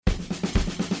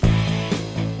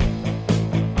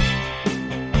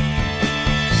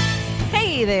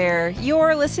Hey there,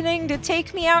 you're listening to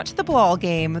Take Me Out to the Ball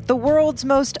Game, the world's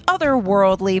most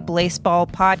otherworldly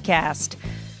blaseball podcast.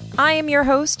 I am your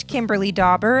host, Kimberly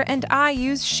Dauber, and I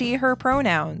use she, her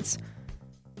pronouns.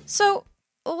 So,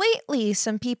 lately,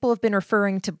 some people have been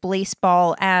referring to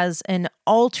blaseball as an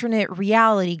alternate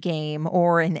reality game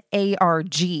or an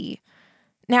ARG.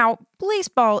 Now,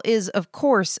 blaseball is, of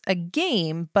course, a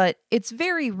game, but it's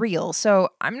very real, so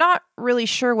I'm not really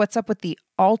sure what's up with the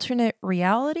alternate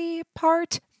reality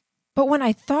part. But when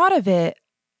I thought of it,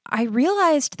 I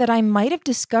realized that I might have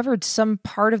discovered some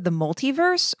part of the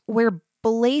multiverse where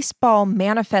blaseball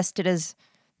manifested as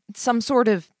some sort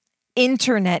of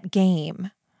internet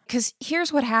game. Because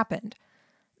here's what happened.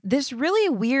 This really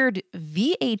weird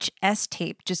VHS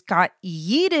tape just got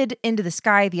yeeted into the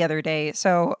sky the other day,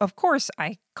 so of course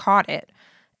I caught it.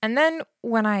 And then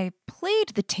when I played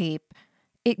the tape,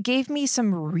 it gave me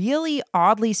some really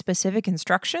oddly specific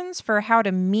instructions for how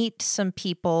to meet some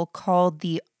people called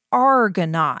the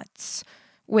Argonauts,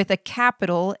 with a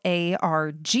capital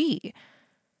A-R-G.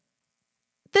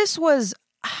 This was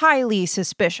highly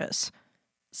suspicious,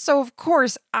 so of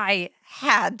course I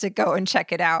had to go and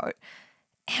check it out.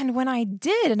 And when I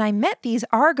did, and I met these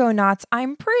Argonauts,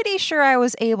 I'm pretty sure I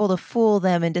was able to fool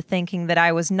them into thinking that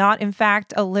I was not, in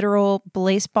fact, a literal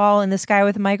blaseball in the sky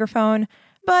with a microphone,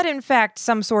 but in fact,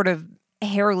 some sort of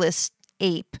hairless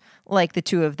ape like the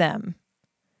two of them.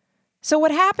 So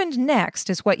what happened next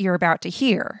is what you're about to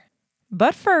hear.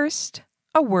 But first,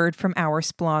 a word from our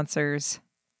sponsors.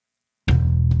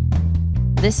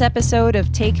 This episode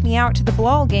of Take Me Out to the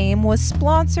Ball Game was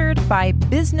sponsored by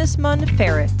Businessman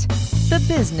Ferret, the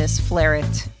business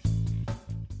flaret.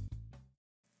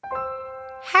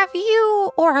 Have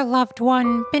you or a loved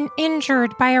one been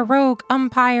injured by a rogue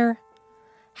umpire?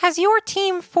 Has your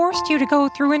team forced you to go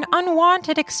through an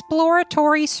unwanted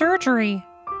exploratory surgery?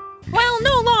 Well,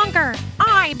 no longer.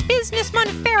 I, Businessman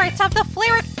Ferret of the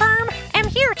Flaret Firm, am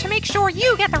here to make sure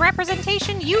you get the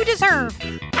representation you deserve.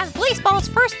 As Blaseball's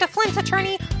first DeFlint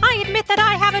attorney, I admit that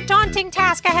I have a daunting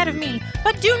task ahead of me.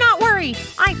 But do not worry.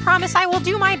 I promise I will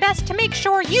do my best to make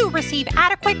sure you receive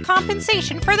adequate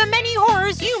compensation for the many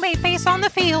horrors you may face on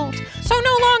the field. So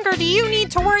no longer do you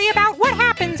need to worry about what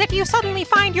happens if you suddenly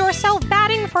find yourself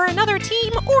batting for another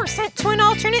team or sent to an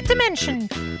alternate dimension.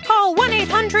 Call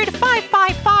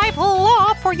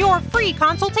 1-800-555-LAW for your free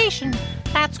consultation.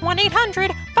 That's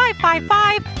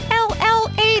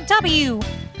 1-800-555-LLAW.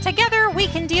 Together, we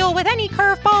can deal with any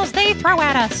curveballs they throw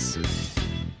at us.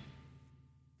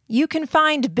 You can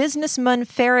find Businessman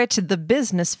Ferret, the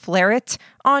business flaret,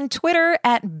 on Twitter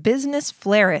at Business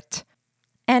Flaret.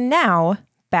 And now,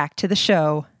 back to the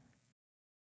show.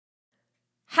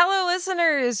 Hello,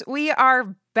 listeners. We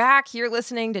are back. You're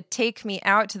listening to Take Me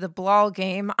Out to the Ball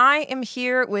Game. I am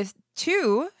here with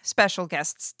two special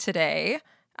guests today.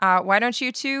 Why don't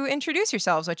you two introduce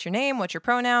yourselves? What's your name? What's your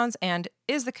pronouns? And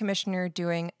is the commissioner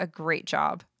doing a great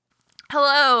job?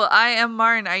 Hello, I am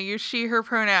Marn. I use she, her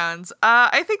pronouns.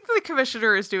 I think the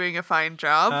commissioner is doing a fine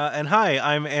job. And hi,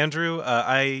 I'm Andrew.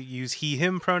 I use he,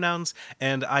 him pronouns,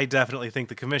 and I definitely think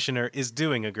the commissioner is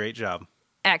doing a great job.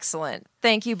 Excellent.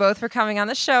 Thank you both for coming on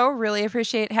the show. Really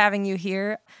appreciate having you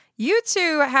here. You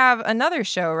two have another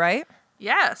show, right?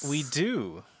 Yes. We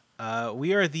do.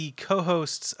 We are the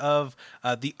co-hosts of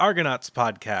the Argonauts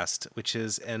podcast, which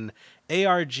is an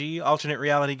ARG, alternate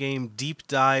reality game, deep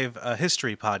dive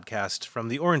history podcast from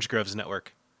the Orange Groves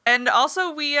Network. And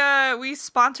also, we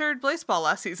sponsored Blaseball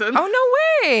last season. Oh,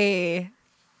 no way!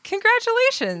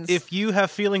 Congratulations! If you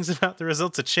have feelings about the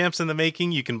results of Champs in the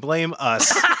Making, you can blame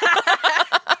us.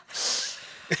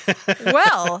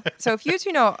 Well, so if you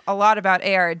two know a lot about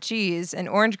ARGs, and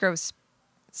Orange Groves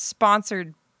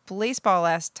sponsored Blaseball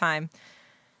last time,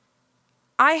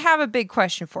 I have a big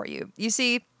question for you. You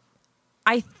see,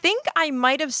 I think I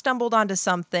might have stumbled onto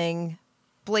something,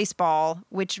 Blaseball,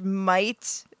 which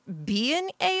might be an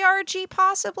ARG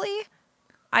possibly.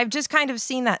 I've just kind of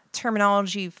seen that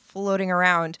terminology floating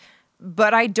around,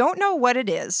 but I don't know what it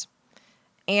is.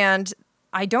 And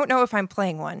I don't know if I'm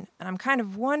playing one. And I'm kind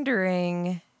of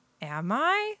wondering, am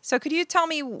I? So could you tell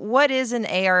me what is an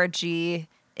ARG?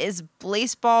 Is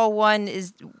Blaseball one?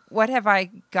 What have I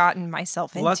gotten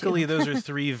myself into? Luckily, those are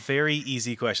three very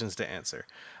easy questions to answer.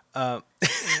 Good.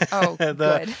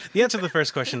 The answer to the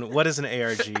first question, what is an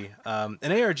ARG? An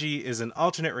ARG is an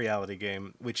alternate reality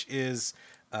game, which is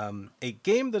a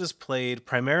game that is played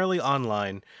primarily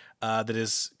online, that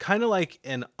is kind of like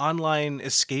an online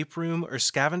escape room or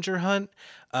scavenger hunt,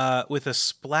 with a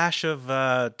splash of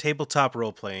tabletop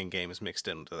role-playing games mixed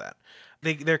into that.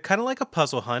 They're kind of like a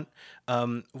puzzle hunt,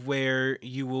 where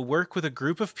you will work with a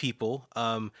group of people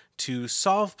to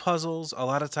solve puzzles. A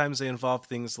lot of times they involve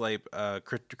things like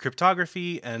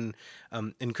cryptography and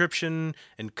encryption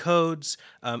and codes,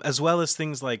 as well as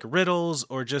things like riddles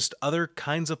or just other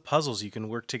kinds of puzzles you can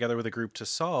work together with a group to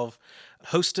solve,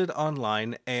 hosted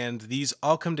online. And these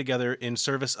all come together in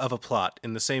service of a plot,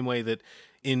 in the same way that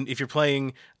if you're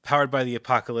playing Powered by the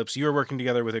Apocalypse, you're working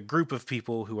together with a group of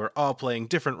people who are all playing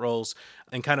different roles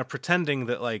and kind of pretending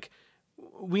that, like,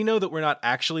 we know that we're not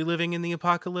actually living in the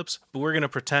apocalypse, but we're going to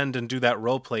pretend and do that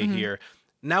role play here.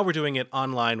 Now we're doing it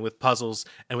online with puzzles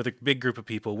and with a big group of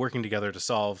people working together to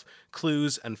solve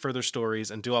clues and further stories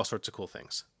and do all sorts of cool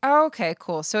things. Okay,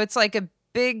 cool. So it's like a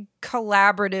big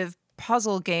collaborative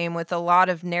puzzle game with a lot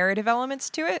of narrative elements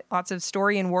to it, lots of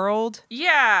story and world.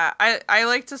 Yeah, I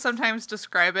like to sometimes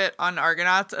describe it on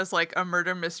Argonauts as like a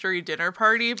murder mystery dinner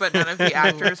party, but none of the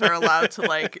actors are allowed to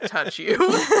like touch you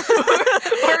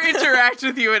or interact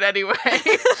with you in any way.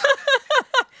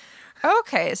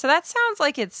 Okay, so that sounds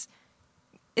like it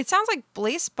sounds like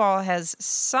Blaseball has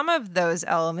some of those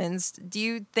elements. Do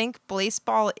you think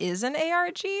Blaseball is an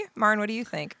ARG? Marn, what do you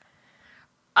think?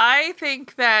 I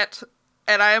think that,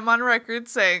 and I am on record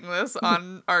saying this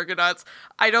on Argonauts,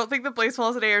 I don't think that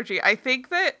Blaseball is an ARG. I think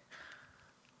that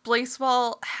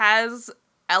Blaseball has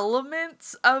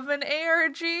elements of an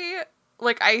ARG.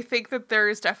 Like, I think that there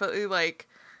is definitely, like,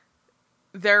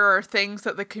 there are things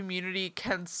that the community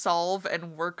can solve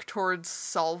and work towards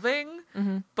solving,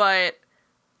 but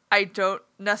I don't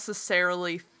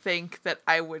necessarily think that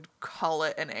I would call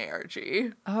it an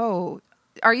ARG. Oh,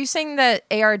 are you saying that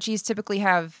ARGs typically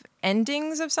have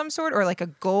endings of some sort, or like a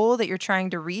goal that you're trying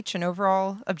to reach, an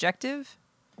overall objective?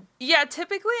 Yeah,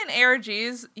 typically in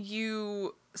ARGs,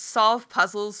 you solve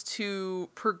puzzles to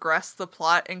progress the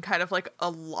plot in kind of like a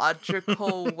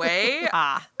logical way.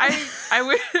 I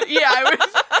would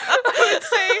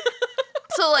say.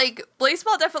 So like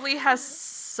Blaseball definitely has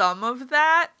some of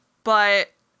that,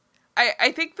 but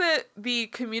I think that the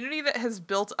community that has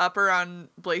built up around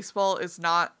Blaseball is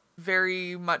not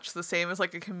very much the same as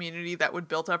like a community that would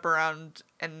build up around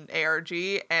an ARG.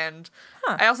 And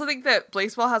I also think that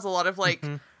Blaseball has a lot of like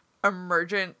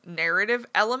emergent narrative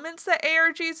elements that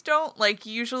ARGs don't. Like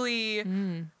usually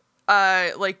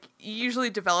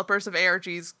developers of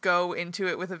ARGs go into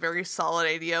it with a very solid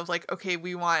idea of like, okay,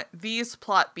 we want these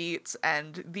plot beats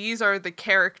and these are the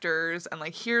characters and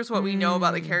like here's what we know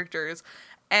about the characters.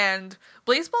 And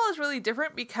Blaseball is really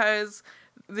different because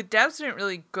the devs didn't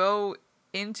really go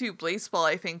into Blaseball,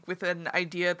 I think, with an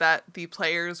idea that the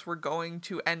players were going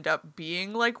to end up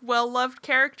being like well-loved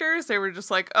characters. They were just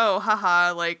like, oh,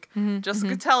 haha, like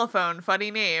Jessica Telephone,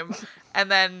 funny name. And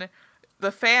then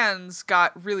the fans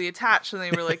got really attached and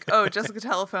they were like, oh, Jessica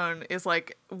Telephone is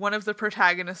like one of the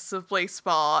protagonists of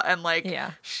Blaseball, and like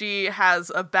she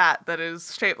has a bat that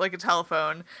is shaped like a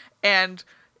telephone. And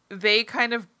they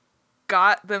kind of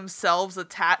got themselves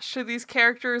attached to these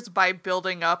characters by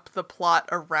building up the plot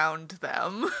around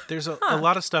them. There's a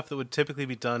lot of stuff that would typically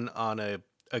be done on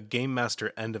a game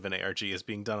master end of an ARG is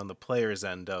being done on the player's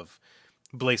end of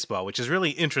Blaseball, which is really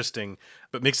interesting,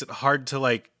 but makes it hard to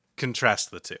like contrast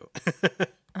the two.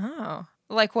 Oh,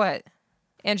 like what?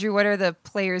 Andrew, what are the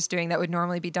players doing that would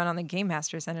normally be done on the game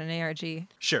masters end of an ARG?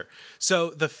 Sure. So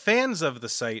the fans of the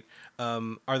site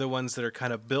are the ones that are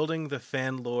kind of building the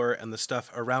fan lore and the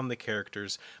stuff around the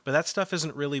characters, but that stuff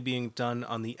isn't really being done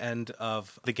on the end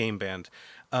of the game band.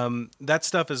 That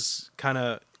stuff is kind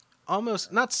of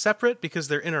almost not separate because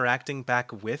they're interacting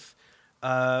back with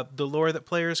the lore that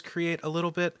players create a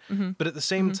little bit, but at the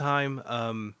same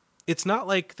time, it's not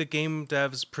like the game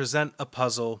devs present a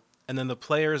puzzle and then the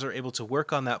players are able to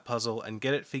work on that puzzle and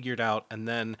get it figured out and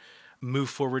then move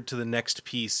forward to the next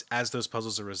piece as those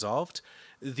puzzles are resolved.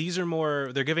 These are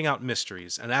more, they're giving out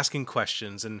mysteries and asking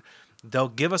questions, and they'll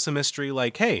give us a mystery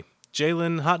like, hey,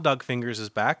 Jalen Hot Dog Fingers is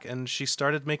back and she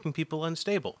started making people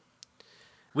unstable.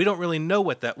 We don't really know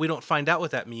we don't find out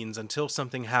what that means until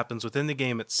something happens within the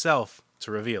game itself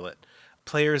to reveal it.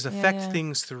 Players affect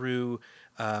things through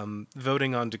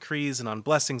voting on decrees and on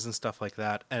blessings and stuff like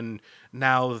that. And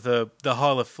now the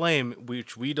Hall of Flame,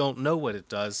 which we don't know what it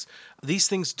does, these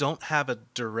things don't have a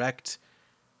direct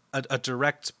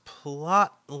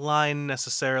plot line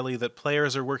necessarily that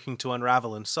players are working to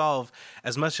unravel and solve,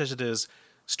 as much as it is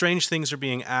strange things are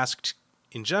being asked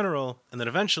in general, and then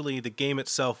eventually the game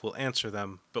itself will answer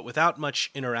them, but without much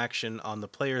interaction on the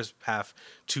player's path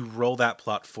to roll that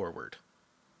plot forward.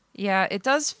 Yeah, it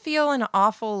does feel an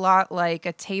awful lot like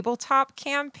a tabletop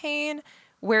campaign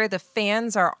where the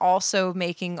fans are also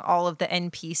making all of the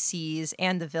NPCs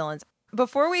and the villains.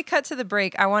 Before we cut to the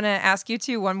break, I want to ask you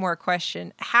two one more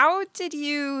question. How did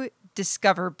you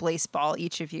discover Blaseball,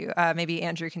 each of you? Maybe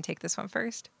Andrew can take this one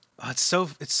first. Oh,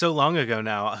 it's so long ago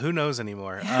now. Who knows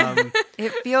anymore?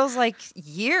 It feels like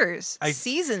years,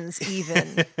 seasons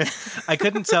even. I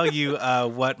couldn't tell you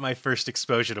what my first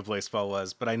exposure to Blaseball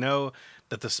was, but I know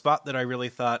that the spot that I really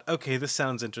thought, okay, this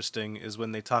sounds interesting, is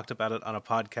when they talked about it on a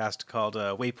podcast called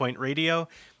Waypoint Radio,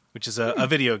 which is a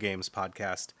video games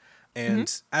podcast.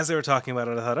 And as they were talking about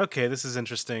it, I thought, okay, this is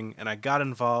interesting. And I got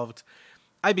involved.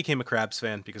 I became a crabs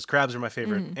fan because crabs are my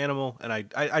favorite animal. And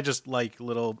I just like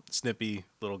little snippy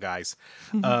little guys.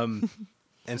 And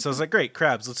so I was like, great,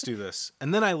 crabs, let's do this.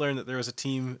 And then I learned that there was a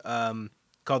team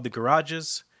called the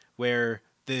Garages where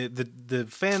the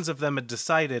fans of them had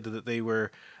decided that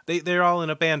they're all in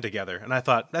a band together. And I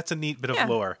thought, that's a neat bit of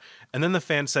lore. And then the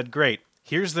fans said, great,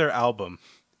 here's their album.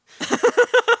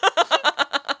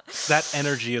 That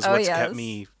energy is what's kept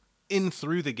me in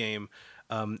through the game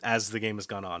as the game has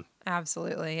gone on.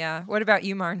 Absolutely, yeah. What about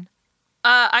you, Marn?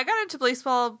 I got into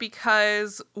Blaseball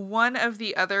because one of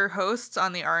the other hosts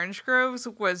on the Orange Groves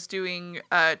was doing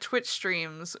Twitch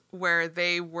streams where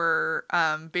they were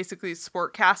basically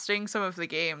sportcasting some of the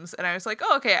games. And I was like,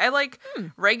 oh, okay, I like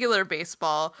regular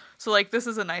baseball. So, like, this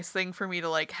is a nice thing for me to,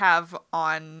 like, have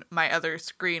on my other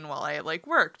screen while I, like,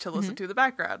 work to listen to the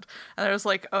background. And I was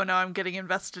like, oh, no, I'm getting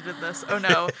invested in this. Oh,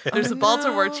 no, there's a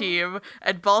Baltimore team,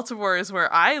 and Baltimore is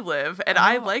where I live, and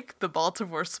I like the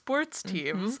Baltimore sports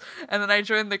teams. And then I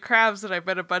joined the Crabs, and I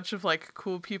met a bunch of, like,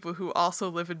 cool people who also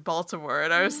live in Baltimore.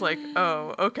 And I was like,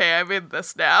 oh, okay, I'm in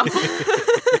this now.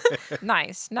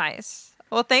 Nice.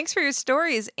 Well, thanks for your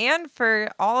stories and for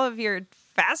all of your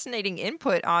fascinating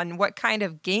input on what kind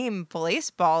of game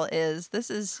Blaseball is. This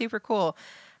is super cool.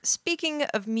 Speaking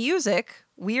of music,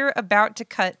 we're about to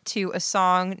cut to a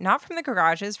song not from the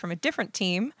Garages, from a different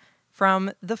team,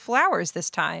 from The Flowers this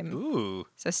time. Ooh.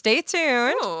 So stay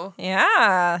tuned. Ooh.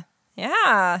 Yeah.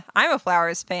 I'm a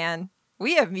Flowers fan.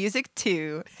 We have music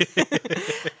too.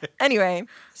 Anyway,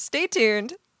 stay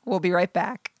tuned. We'll be right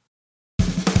back.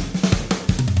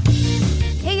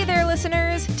 Hey there,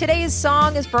 listeners. Today's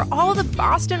song is for all the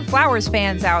Boston Flowers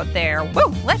fans out there. Woo,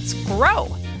 let's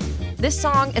grow. This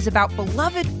song is about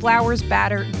beloved Flowers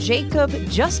batter Jacob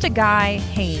Just a Guy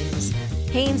Haynes.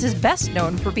 Haynes is best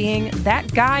known for being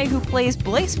that guy who plays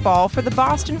Blaseball for the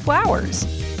Boston Flowers.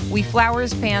 We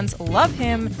Flowers fans love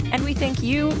him, and we think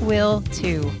you will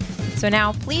too. So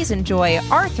now please enjoy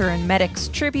Arthur and Medic's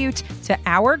tribute to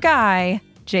our guy,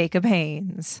 Jacob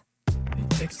Haynes.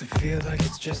 He takes the field like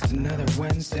it's just another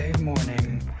Wednesday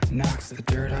morning. Knocks the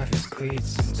dirt off his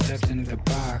cleats and steps into the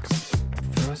box.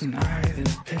 Throws an eye to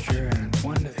the pitcher and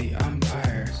one to the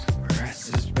umpire.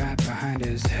 Rests his bat behind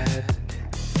his head.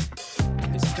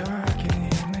 It's dark in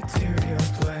the immaterial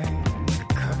plane.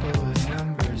 A couple of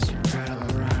numbers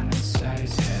rattle around inside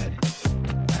his head.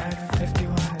 Out of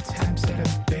 51 attempts at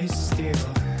a base steal,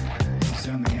 he's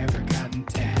only ever gotten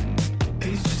 10.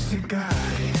 He's just a guy.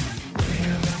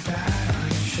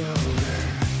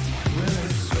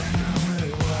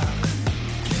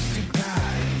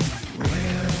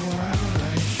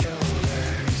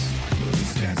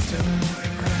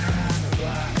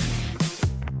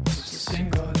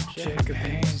 Jacob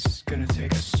Haynes is gonna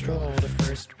take a stroll to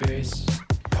first base.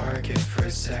 Park it for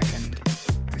a second.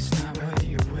 It's not whether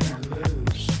you win or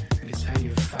lose, it's how you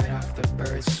fight off the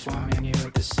birds swarming you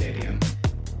at the stadium.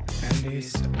 And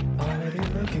he's already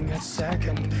looking at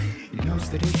second. He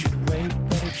knows that he should wait,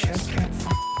 but he just can't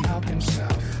help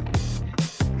himself.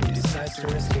 He decides to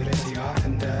risk it as he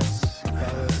often does.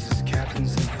 Follows his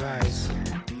captain's advice.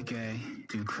 Be gay,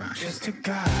 do crime. Just a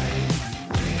guy,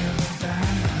 real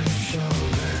bad on his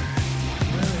shoulder.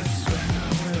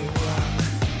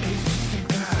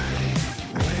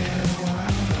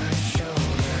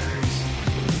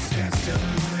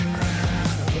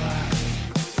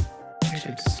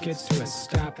 Gets to a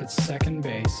stop at second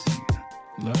base.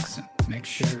 Looks and makes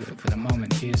sure that for the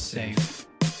moment he is safe.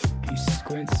 He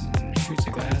squints and shoots a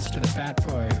glass to the bat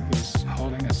boy who's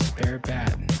holding a spare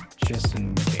bat, just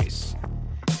in case.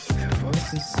 The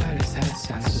voice inside his head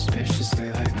sounds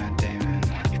suspiciously like Matt Damon.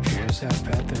 He peers up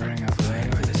at the ring of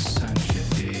light where the sun should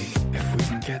be. If we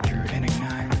can get through inning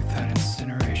 9 without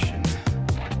incineration,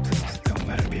 please don't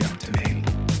let it be up to me.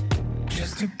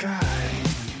 Just a guy,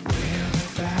 real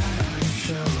bad.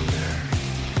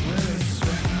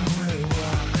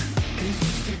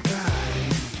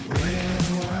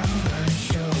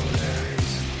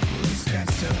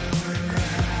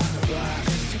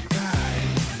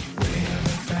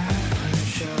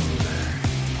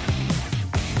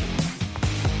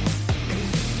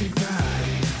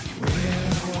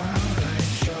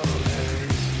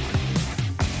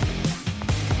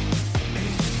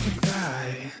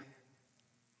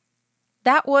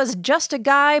 That was Just a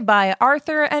Guy by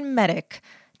Arthur and Medic.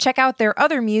 Check out their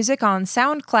other music on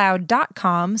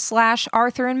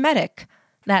soundcloud.com/Arthur and Medic.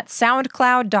 That's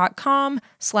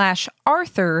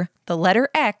soundcloud.com/Arthur, the letter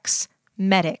X,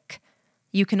 Medic.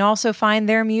 You can also find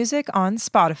their music on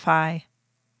Spotify.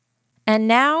 And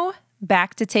now,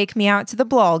 back to Take Me Out to the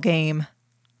Ball Game.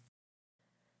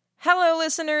 Hello,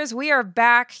 listeners. We are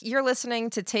back. You're listening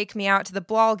to Take Me Out to the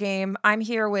Ball Game. I'm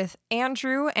here with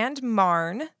Andrew and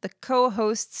Marn, the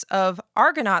co-hosts of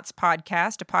Argonauts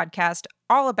Podcast, a podcast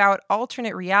all about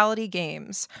alternate reality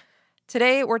games.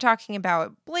 Today, we're talking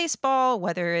about Blaseball,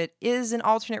 whether it is an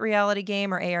alternate reality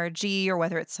game or ARG, or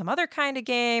whether it's some other kind of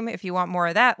game. If you want more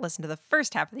of that, listen to the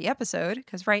first half of the episode,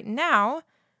 because right now,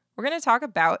 we're going to talk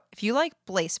about, if you like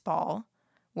Blaseball,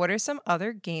 what are some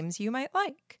other games you might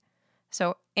like?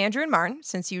 So, Andrew and Marn,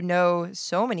 since you know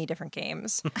so many different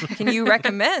games, can you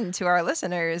recommend to our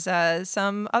listeners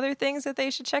some other things that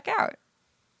they should check out?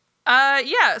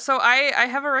 Yeah, so I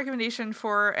have a recommendation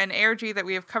for an ARG that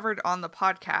we have covered on the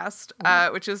podcast,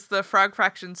 which is the Frog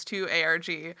Fractions 2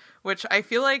 ARG, which I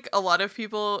feel like a lot of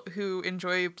people who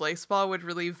enjoy Blaseball would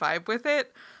really vibe with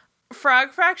it.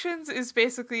 Frog Fractions is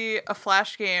basically a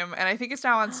flash game, and I think it's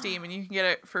now on Steam, and you can get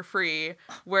it for free,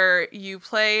 where you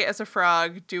play as a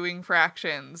frog doing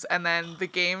fractions, and then the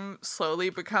game slowly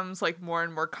becomes like more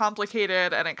and more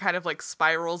complicated, and it kind of like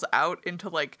spirals out into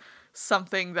like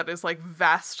something that is like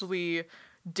vastly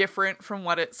different from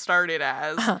what it started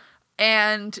as.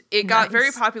 And it got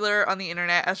very popular on the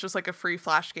internet as just like a free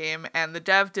flash game, and the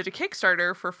dev did a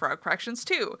Kickstarter for Frog Fractions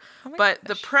 2. But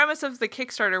the premise of the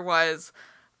Kickstarter was,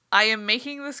 I am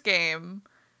making this game.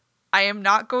 I am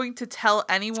not going to tell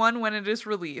anyone when it is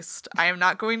released. I am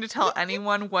not going to tell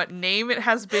anyone what name it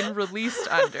has been released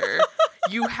under.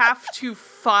 You have to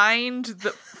find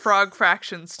the Frog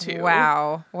Fractions 2.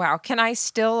 Wow. Can I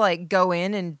still like go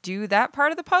in and do that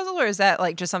part of the puzzle, or is that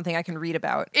like just something I can read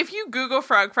about? If you Google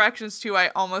Frog Fractions 2,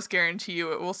 I almost guarantee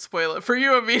you it will spoil it for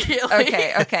you immediately.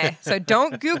 Okay. So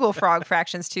don't Google Frog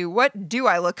Fractions 2. What do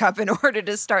I look up in order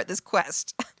to start this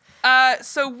quest?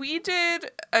 So we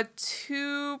did a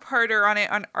 2-parter on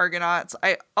it on Argonauts.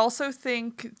 I also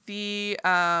think the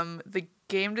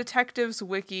Game Detectives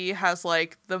wiki has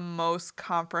like the most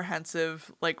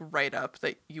comprehensive like write-up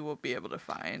that you will be able to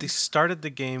find. They started the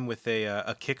game with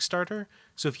a Kickstarter.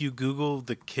 So if you Google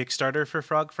the Kickstarter for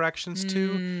Frog Fractions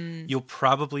 2, you'll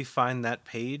probably find that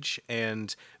page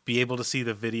and be able to see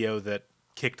the video that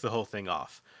kicked the whole thing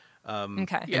off.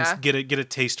 Okay. Yeah. And get a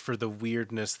taste for the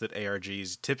weirdness that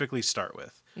ARGs typically start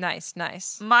with. Nice.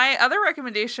 My other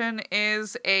recommendation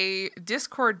is a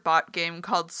Discord bot game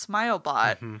called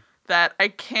Smilebot that I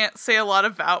can't say a lot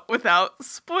about without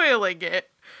spoiling it.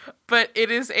 But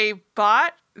it is a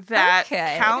bot that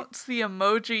counts the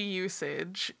emoji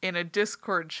usage in a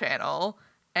Discord channel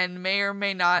and may or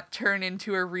may not turn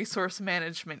into a resource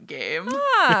management game.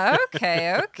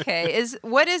 Okay.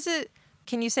 What is it?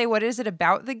 Can you say what is it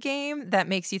about the game that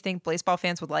makes you think Blaseball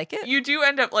fans would like it? You do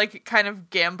end up like kind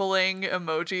of gambling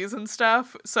emojis and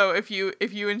stuff. So if you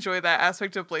enjoy that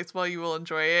aspect of Blaseball, you will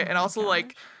enjoy it. And also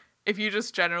like if you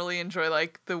just generally enjoy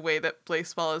like the way that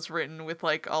Blaseball is written with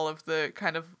like all of the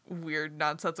kind of weird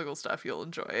nonsensical stuff, you'll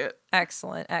enjoy it.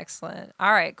 Excellent.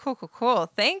 All right,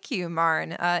 cool. Thank you,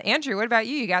 Marn. Andrew, what about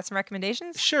you? You got some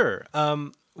recommendations? Sure.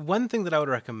 One thing that I would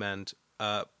recommend,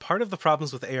 part of the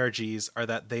problems with ARGs are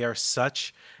that they are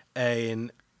such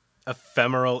an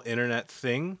ephemeral internet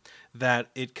thing that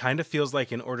it kind of feels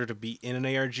like in order to be in an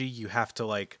ARG, you have to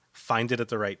like find it at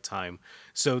the right time.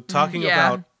 So talking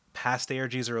about past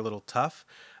ARGs are a little tough.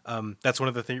 That's one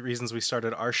of the reasons we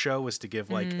started our show, was to give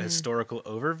like a historical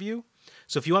overview.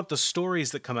 So if you want the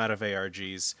stories that come out of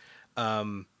ARGs,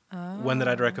 one that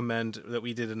I'd recommend that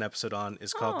we did an episode on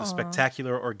is called The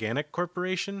Spectacular Organic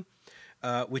Corporation,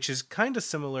 which is kind of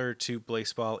similar to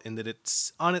Blaseball in that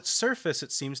it's on its surface,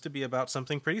 it seems to be about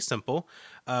something pretty simple,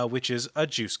 which is a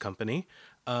juice company.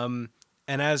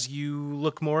 And as you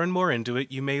look more and more into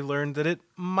it, you may learn that it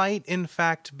might, in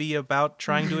fact, be about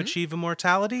trying to achieve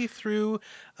immortality through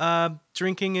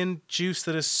drinking in juice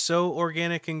that is so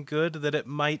organic and good that it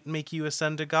might make you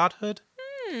ascend to godhood.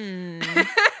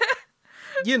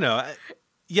 You know,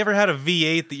 you ever had a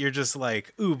V8 that you're just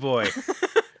like, ooh, boy.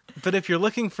 But if you're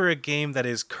looking for a game that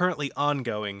is currently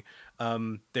ongoing,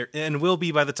 there and will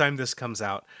be by the time this comes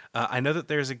out, I know that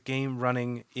there's a game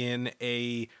running in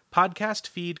a podcast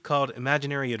feed called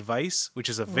Imaginary Advice, which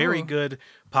is a very good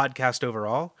podcast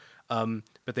overall.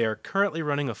 But they are currently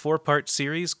running a 4-part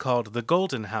series called The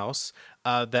Golden House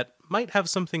that might have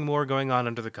something more going on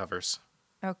under the covers.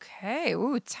 Okay.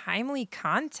 Ooh, timely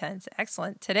content.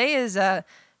 Excellent. Today is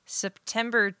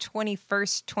September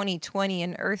 21st, 2020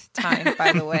 in Earth time,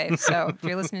 by the way. So if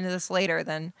you're listening to this later,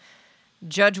 then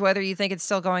judge whether you think it's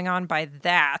still going on by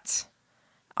that.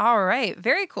 All right.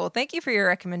 Very cool. Thank you for your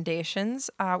recommendations.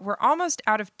 We're almost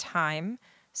out of time.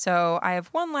 So I have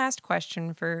one last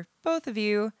question for both of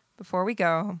you before we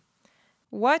go.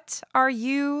 What are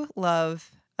you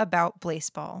love about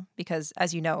Blaseball? Because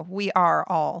as you know, we are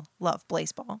all love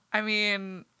Blaseball. I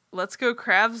mean, let's go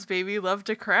crabs, baby. Love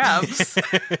to crabs.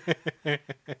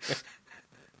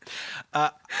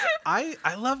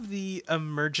 I love the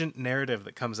emergent narrative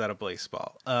that comes out of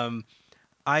Blaseball.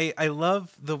 I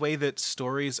love the way that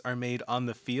stories are made on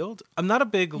the field. I'm not a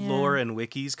big lore and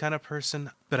wikis kind of person,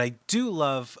 but I do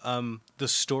love the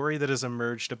story that has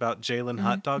emerged about Jalen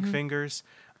Hot Dog Fingers,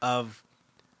 of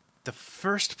the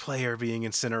first player being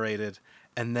incinerated,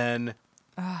 and then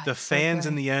the fans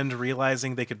in the end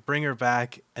realizing they could bring her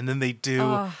back, and then they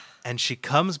do, and she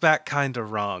comes back kind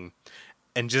of wrong,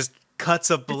 and just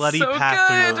cuts a bloody path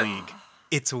through the league.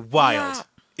 It's wild. Yeah.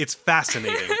 It's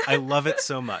fascinating. I love it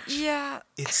so much. Yeah.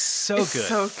 It's so good.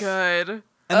 So good. And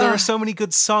there are so many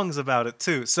good songs about it,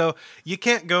 too. So you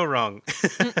can't go wrong.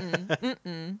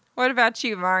 What about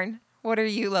you, Marn? What do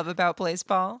you love about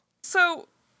Blaseball? So,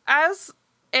 as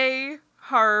a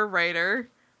horror writer,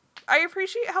 I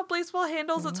appreciate how Blaseball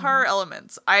handles its horror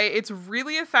elements. It's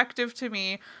really effective to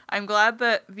me. I'm glad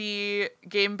that the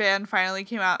game ban finally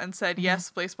came out and said,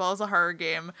 yes, Blaseball is a horror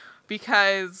game,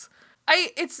 because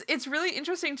it's really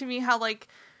interesting to me how, like,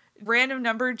 random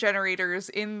number generators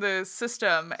in the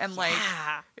system and like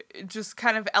just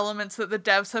kind of elements that the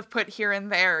devs have put here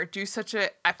and there do such an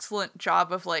excellent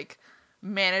job of like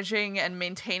managing and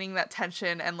maintaining that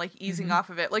tension and like easing off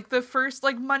of it. Like the first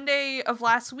like Monday of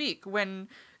last week when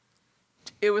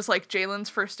it was like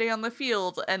Jalen's first day on the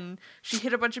field and she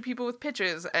hit a bunch of people with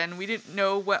pitches and we didn't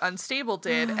know what Unstable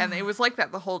did. And it was like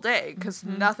that the whole day because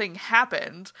nothing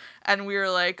happened. And we were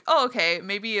like, oh, okay,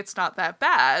 maybe it's not that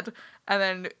bad. And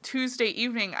then Tuesday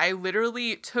evening, I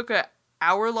literally took a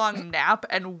hour-long nap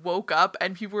and woke up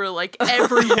and people were like,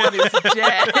 everyone is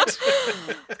dead.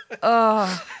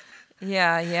 Oh,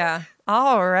 yeah.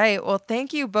 All right. Well,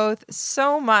 thank you both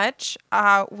so much.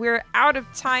 We're out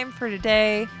of time for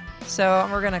today. So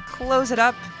we're going to close it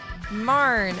up.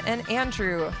 Marn and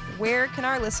Andrew, where can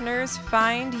our listeners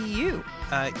find you?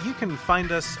 You can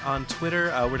find us on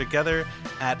Twitter. We're together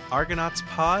at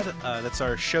ArgonautsPod. That's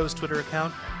our show's Twitter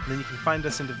account. And then you can find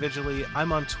us individually.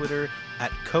 I'm on Twitter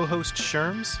at co-host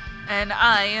Sherms. And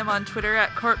I am on Twitter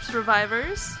at Corpse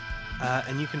Revivers.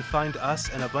 And you can find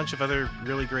us and a bunch of other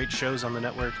really great shows on the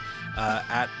network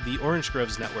at the Orange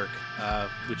Groves Network,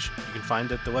 which you can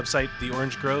find at the website,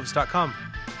 theorangegroves.com.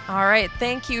 All right.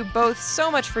 Thank you both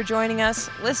so much for joining us.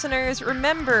 Listeners,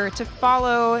 remember to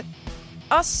follow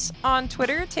us on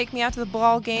Twitter. Take me out to the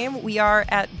ball game. We are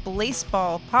at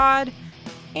BlaseBallPod.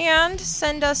 And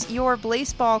send us your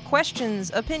Blaseball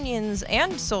questions, opinions,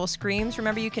 and soul screams.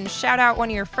 Remember, you can shout out one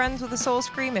of your friends with a soul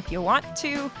scream if you want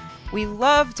to. We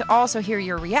love to also hear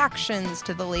your reactions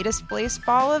to the latest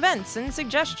Blaseball events and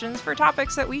suggestions for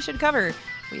topics that we should cover.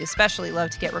 We especially love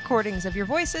to get recordings of your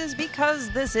voices because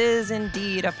this is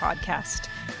indeed a podcast.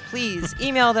 Please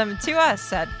email them to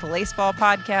us at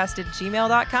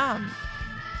blaseballpodcast@gmail.com.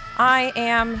 I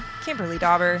am Kimberly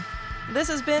Dauber. This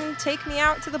has been Take Me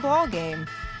Out to the Ball Game,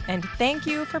 and thank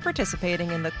you for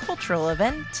participating in the cultural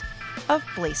event of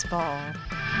Blaseball.